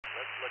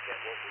look at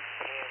what we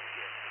can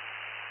get.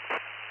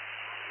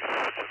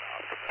 Such an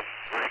optimist.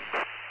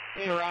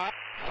 Hey, Rob.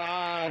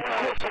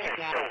 Check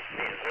now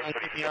on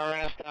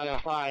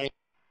DMR.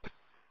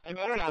 I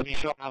better not be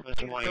showing up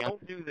this morning.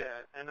 Don't do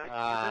that. And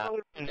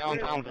in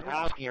downtown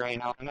Petoskey right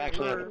now. I'm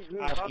actually at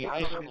Petoskey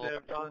High School. That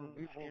have done,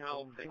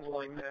 things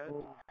like that.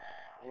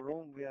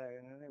 Colombia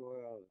and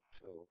anywhere else,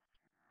 so.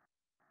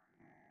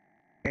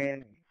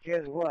 And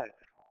guess what?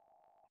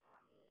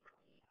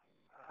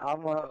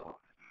 I'm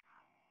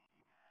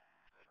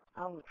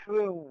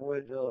thrilled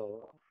with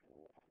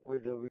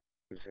the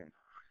reason.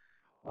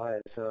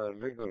 It's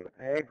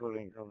legal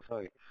income,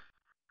 sorry.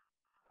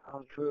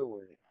 I'm thrilled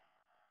with it.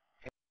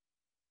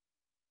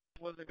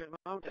 Wasn't going to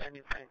amount to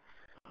anything.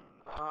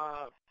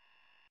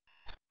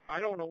 I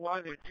don't know why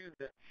they do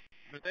that,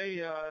 but they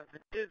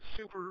did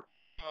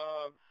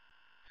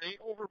they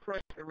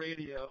overpriced the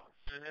radio,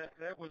 and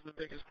that was the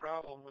biggest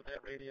problem with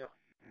that radio.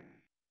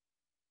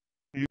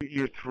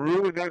 You're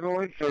through with that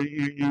going? So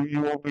you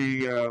won't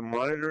be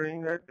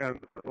monitoring that,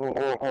 or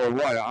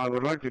what? I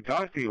would like to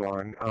talk to you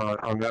on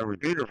that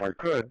repeater if I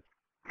could.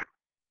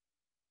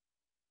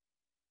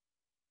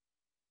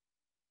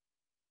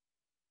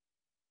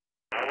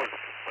 I wasn't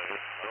complaining.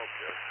 I don't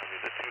care. I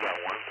mean, the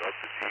 2.1's up,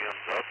 the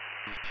GM's up.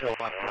 Show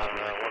up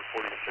properly.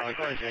 146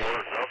 go ahead, Jason.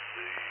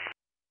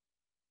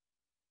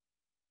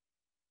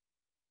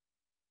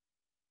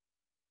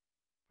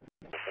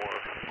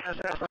 is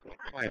up.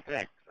 That's my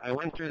pick. I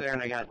went through there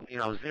and I got,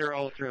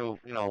 0 through,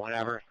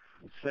 whatever,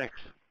 6,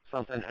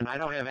 something, and I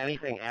don't have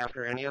anything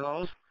after any of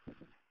those.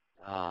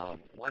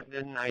 What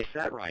didn't I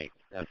set right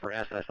for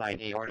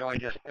SSID, or do I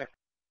just pick?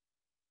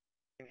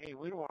 Hey,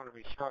 we don't want to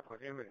be stuck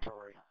with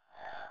inventory.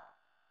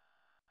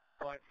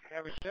 But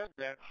having said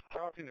that,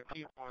 talking to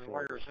people on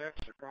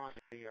YSF across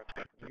the...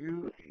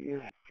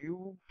 If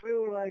you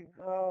feel like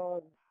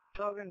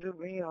talking to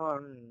me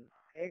on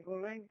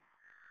Ecolink,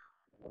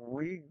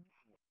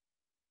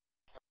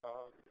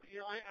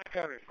 I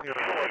got it.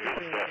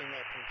 Everything in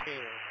that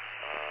container.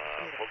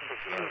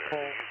 Container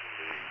code